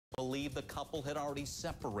believed the couple had already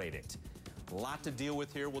separated. A lot to deal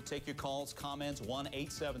with here. We'll take your calls, comments.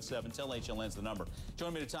 1-877-TEL-HLN's the number.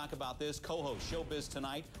 Joining me to talk about this, co-host Showbiz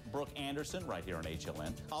Tonight, Brooke Anderson, right here on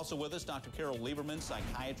HLN. Also with us, Dr. Carol Lieberman,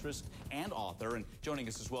 psychiatrist and author. And joining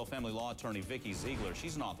us as well, family law attorney Vikki Ziegler.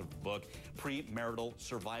 She's an author of the book, Premarital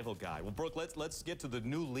Survival Guide. Well, Brooke, let's get to the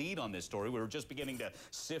new lead on this story. We were just beginning to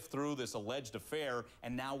sift through this alleged affair,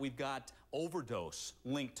 and now we've got overdose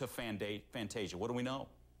linked to Fantasia. What do we know?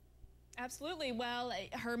 Absolutely. Well,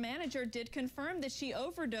 her manager did confirm that she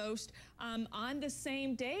overdosed on the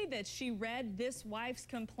same day that she read this wife's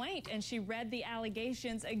complaint, and she read the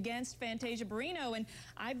allegations against Fantasia Barrino. And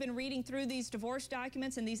I've been reading through these divorce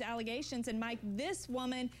documents and these allegations, and Mike, this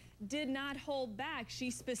woman did not hold back.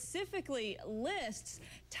 She specifically lists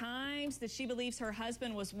times that she believes her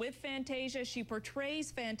husband was with Fantasia. She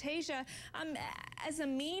portrays Fantasia as a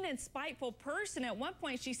mean and spiteful person. At one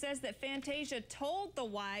point, she says that Fantasia told the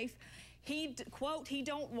wife, quote, he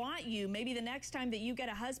don't want you. Maybe the next time that you get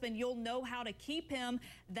a husband, you'll know how to keep him.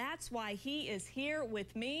 That's why he is here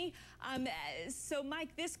with me. So,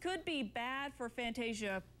 Mike, this could be bad for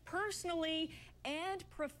Fantasia personally and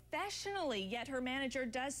professionally, yet her manager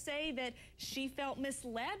does say that she felt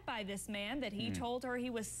misled by this man, that he told her he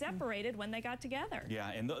was separated when they got together. Yeah,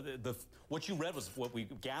 and what you read was, what we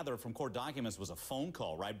gathered from court documents, was a phone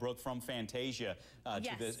call, right, Brooke, from Fantasia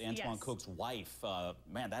to this Antoine Cook's wife.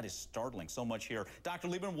 Man, that is startling. So much here. Dr.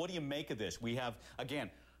 Lieberman, what do you make of this? We have, again,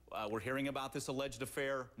 we're hearing about this alleged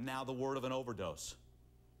affair, now the word of an overdose.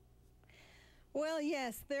 Well,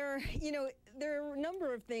 yes, there are a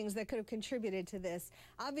number of things that could have contributed to this.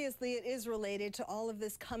 Obviously, it is related to all of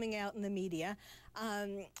this coming out in the media.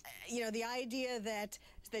 The idea that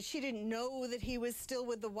she didn't know that he was still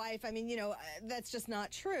with the wife, I mean, that's just not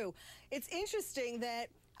true. It's interesting that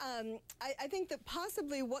I think that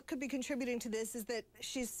possibly what could be contributing to this is that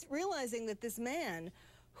she's realizing that this man,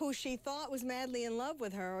 who she thought was madly in love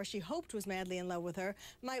with her, or she hoped was madly in love with her,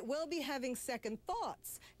 might well be having second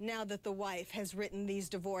thoughts now that the wife has written these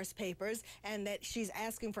divorce papers, and that she's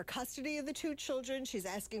asking for custody of the two children, she's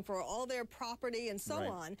asking for all their property and so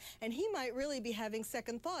on. And he might really be having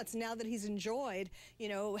second thoughts now that he's enjoyed,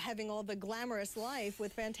 having all the glamorous life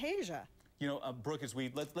with Fantasia. Brooke, as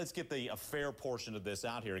let's get the affair portion of this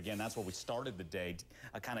out here. Again, that's where we started the day,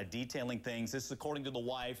 kind of detailing things. This is according to the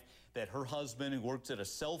wife, that her husband, who works at a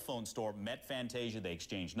cell phone store, met Fantasia. They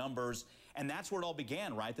exchanged numbers, and that's where it all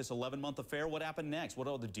began, right? This 11-month affair. What happened next? What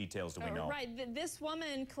other details do we know? Right. This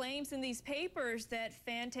woman claims in these papers that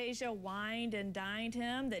Fantasia wined and dined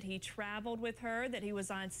him, that he traveled with her, that he was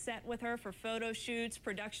on set with her for photo shoots,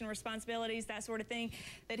 production responsibilities, that sort of thing,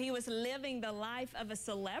 that he was living the life of a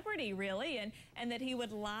celebrity, really. And that he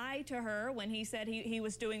would lie to her when he said he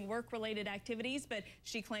was doing work-related activities, but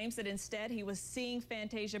she claims that instead he was seeing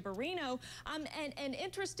Fantasia Barrino. And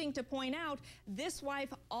interesting to point out, this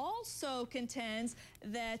wife also contends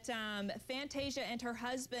that Fantasia and her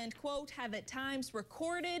husband, quote, have at times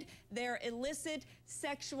recorded their illicit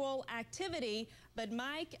sexual activity. But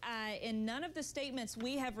Mike, in none of the statements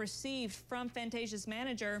we have received from Fantasia's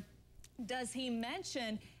manager does he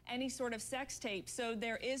mention any sort of sex tape. So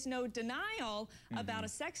there is no denial about a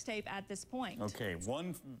sex tape at this point. Okay,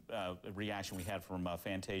 one reaction we had from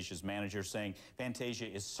Fantasia's manager saying Fantasia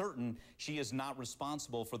is certain she is not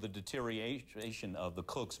responsible for the deterioration of the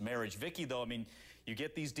Cook's marriage. Vikki, though, I mean, you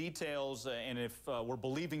get these details, and if we're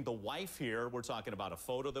believing the wife here, we're talking about a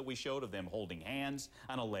photo that we showed of them holding hands,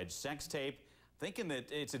 an alleged sex tape, thinking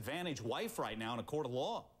that it's advantage wife right now in a court of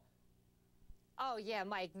law. Oh, yeah,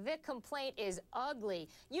 Mike, the complaint is ugly.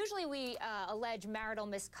 Usually we allege marital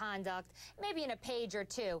misconduct, maybe in a page or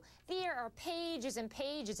two. There are pages and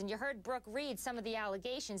pages, and you heard Brooke read some of the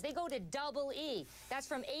allegations. They go to double E. That's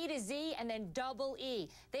from A to Z and then double E.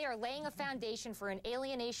 They are laying a foundation for an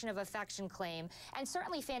alienation of affection claim, and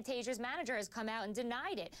certainly Fantasia's manager has come out and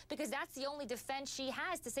denied it, because that's the only defense she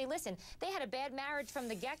has to say, listen, they had a bad marriage from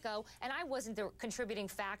the get-go, and I wasn't the contributing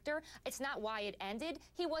factor. It's not why it ended.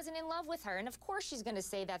 He wasn't in love with her, and of course she's going to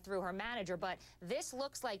say that through her manager, but this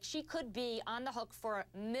looks like she could be on the hook for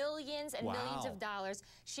millions and millions of dollars.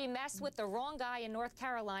 She messed with the wrong guy in North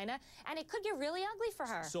Carolina, and it could get really ugly for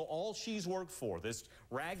her. So all she's worked for, this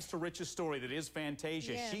rags to riches story that is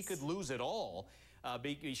Fantasia, she could lose it all.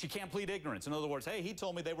 She can't plead ignorance. In other words, hey, he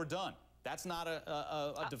told me they were done. That's not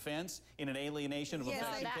a defense in an alienation of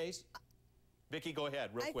affection case? Vikki, go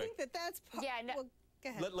ahead, real quick. I think that's... Yeah, no, well, go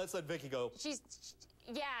ahead. Let's let Vikki go.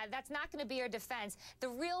 Yeah, that's not going to be her defense. The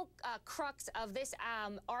real crux of this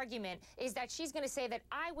argument is that she's going to say that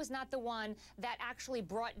I was not the one that actually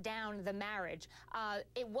brought down the marriage.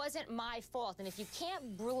 It wasn't my fault. And if you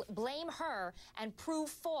can't blame her and prove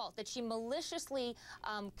fault, that she maliciously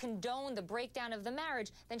condoned the breakdown of the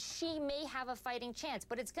marriage, then she may have a fighting chance.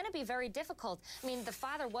 But it's going to be very difficult. I mean, the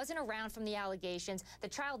father wasn't around from the allegations. The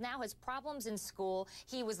child now has problems in school.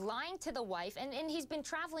 He was lying to the wife, and he's been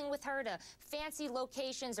traveling with her to fancy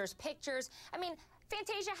locations. There's pictures. I mean,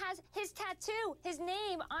 Fantasia has his tattoo, his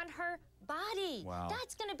name on her body. Wow.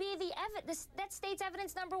 That's going to be that state's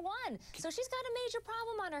evidence number one. So she's got a major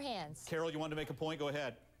problem on her hands. Carol, you wanted to make a point? Go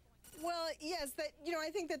ahead. Well, yes, I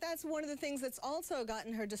think that that's one of the things that's also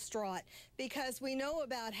gotten her distraught, because we know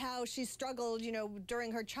about how she struggled,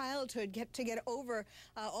 during her childhood to get over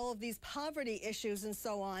all of these poverty issues and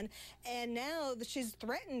so on. And now she's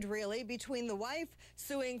threatened, really, between the wife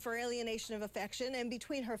suing for alienation of affection and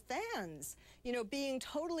between her fans, being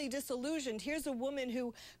totally disillusioned. Here's a woman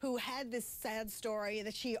who had this sad story,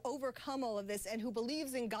 that she overcome all of this, and who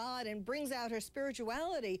believes in God and brings out her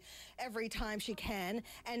spirituality every time she can.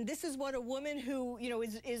 And this is what a woman who,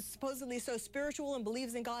 is supposedly so spiritual and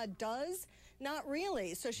believes in God does? Not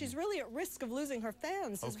really. So she's really at risk of losing her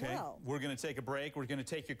fans as well. We're going to take a break. We're going to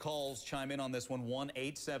take your calls. Chime in on this one.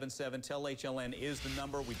 1-877-TEL-HLN is the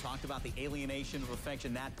number. We talked about the alienation of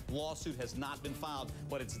affection. That lawsuit has not been filed,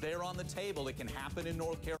 but it's there on the table. It can happen in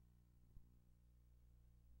North Carolina.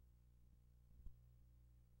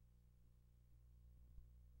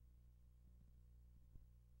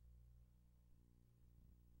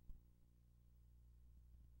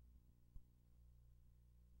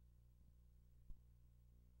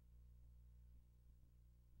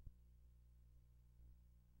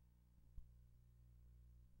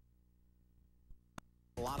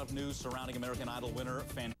 A lot of news surrounding American Idol winner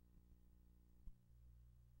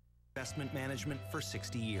Investment management for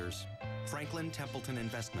 60 years. Franklin Templeton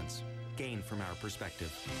Investments. Gain from our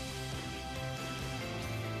perspective.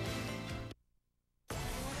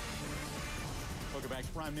 Welcome back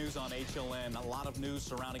to Prime News on HLN. A lot of news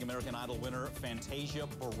surrounding American Idol winner Fantasia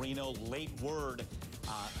Barrino. Late word.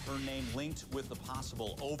 Her name linked with the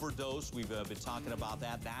possible overdose. We've been talking about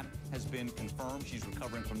that. That has been confirmed. She's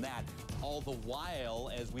recovering from that. All the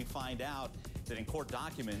while, as we find out that in court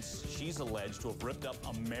documents, she's alleged to have ripped up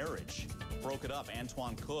a marriage. Broke it up.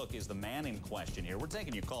 Antoine Cook is the man in question here. We're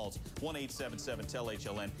taking your calls.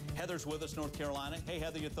 1-877-TEL-HLN. Heather's with us, North Carolina. Hey,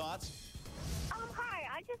 Heather, your thoughts? Hi.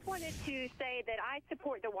 I just wanted to say that I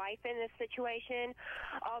support the wife in this situation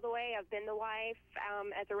all the way. I've been the wife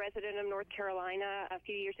as a resident of North Carolina. A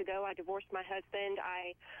few years ago, I divorced my husband.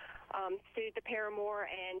 I sued the paramour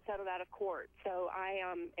and settled out of court. So I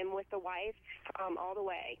am with the wife all the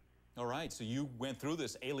way. All right, so you went through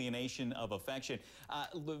this alienation of affection.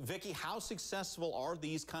 Vikki, how successful are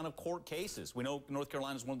these kind of court cases? We know North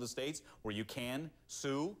Carolina is one of the states where you can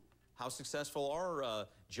sue. How successful are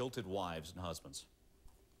jilted wives and husbands?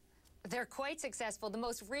 They're quite successful. The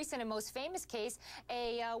most recent and most famous case,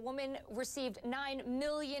 a woman received $9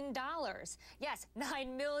 million. Yes,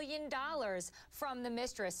 $9 million from the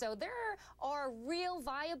mistress. So there are real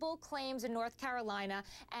viable claims in North Carolina.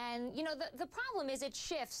 And, the problem is it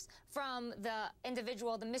shifts from the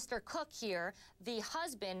individual, the Mr. Cook here, the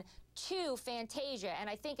husband, to Fantasia, and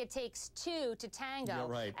I think it takes two to tango,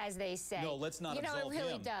 right, as they say. No, let's not absolve it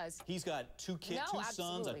really him. Does. He's got two kids, two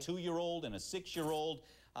sons, a 2-year-old and a 6-year-old.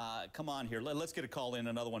 Come on here. Let's get a call in,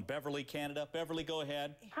 another one. Beverly, Canada. Beverly, go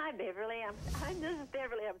ahead. Hi, Beverly. This is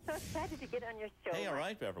Beverly. I'm so excited to get on your show. Hey, all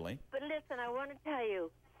right, Beverly. But listen, I want to tell you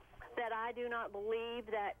that I do not believe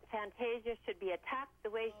that Fantasia should be attacked the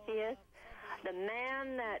way she is. The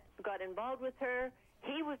man that got involved with her,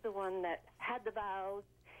 he was the one that had the vows.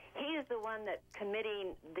 He is the one that's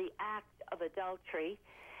committing the act of adultery.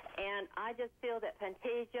 And I just feel that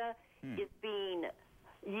Fantasia is being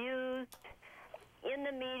used in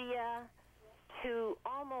the media to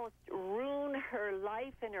almost ruin her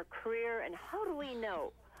life and her career. And how do we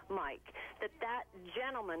know, Mike, that that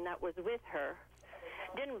gentleman that was with her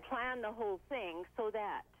didn't plan the whole thing so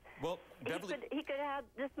that well, Beverly, he could have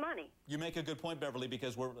this money? You make a good point, Beverly,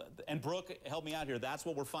 because and Brooke, help me out here, that's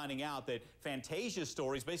what we're finding out, that Fantasia's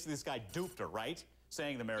story is basically this guy duped her, right?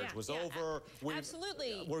 Saying the marriage was over.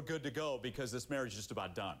 Absolutely. We're good to go because this marriage is just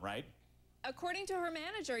about done, right? According to her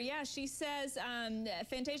manager, yeah, she says,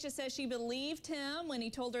 Fantasia says she believed him when he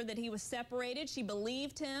told her that he was separated. She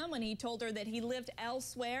believed him when he told her that he lived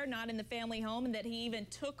elsewhere, not in the family home, and that he even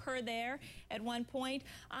took her there at one point.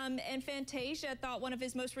 And Fantasia thought one of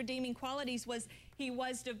his most redeeming qualities was he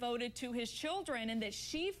was devoted to his children, and that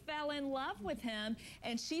she fell in love with him,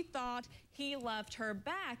 and she thought he loved her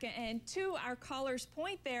back. And to our caller's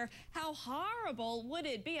point there, how horrible would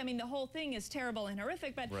it be? I mean, the whole thing is terrible and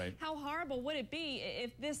horrific, but how horrible would it be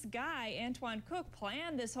if this guy, Antoine Cook,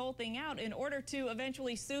 planned this whole thing out in order to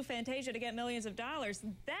eventually sue Fantasia to get millions of dollars?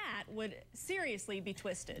 That would seriously be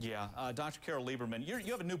twisted. Yeah. Dr. Carol Lieberman,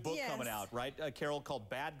 you have a new book coming out, right, Carol, called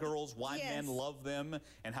Bad Girls, Why Men Love Them,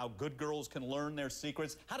 and How Good Girls Can Learn Their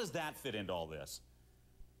Secrets. How does that fit into all this?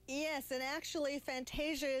 Yes, and actually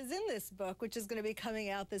Fantasia is in this book, which is going to be coming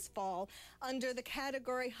out this fall under the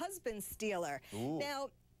category husband stealer. Ooh. Now,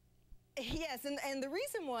 yes, and the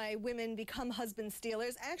reason why women become husband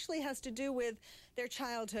stealers actually has to do with their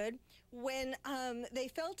childhood, when they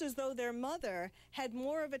felt as though their mother had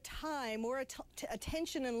more of a tie, more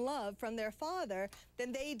attention and love from their father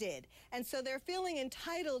than they did. And so they're feeling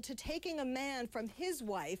entitled to taking a man from his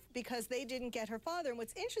wife because they didn't get her father. And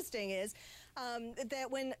what's interesting is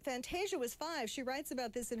that when Fantasia was 5, she writes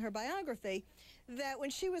about this in her biography, that when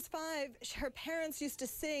she was 5, her parents used to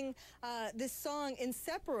sing this song,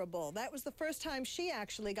 Inseparable. That was the first time she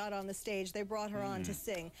actually got on the stage. They brought her on to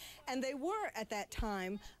sing. And they were, at that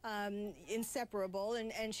time, inseparable,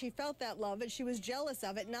 and she felt that love, and she was jealous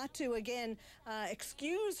of it, not to, again,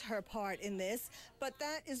 excuse her part in this, but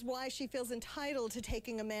that is why she feels entitled to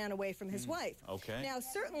taking a man away from his wife. Okay. Now,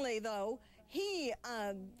 certainly, though, he,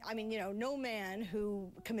 I mean, you know, no man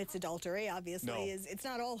who commits adultery, obviously, it's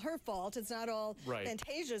not all her fault. It's not all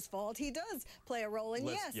Fantasia's fault. He does play a role, and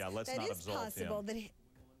let's that not is possible him. that he...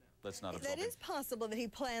 Let's not absolve That is possible that he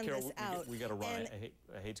planned Carol, this out. We got to run.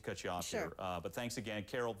 I hate to cut you off here, but thanks again,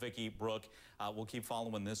 Carol, Vikki, Brooke. We'll keep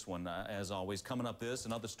following this one, as always. Coming up,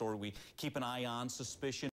 another story we keep an eye on, suspicion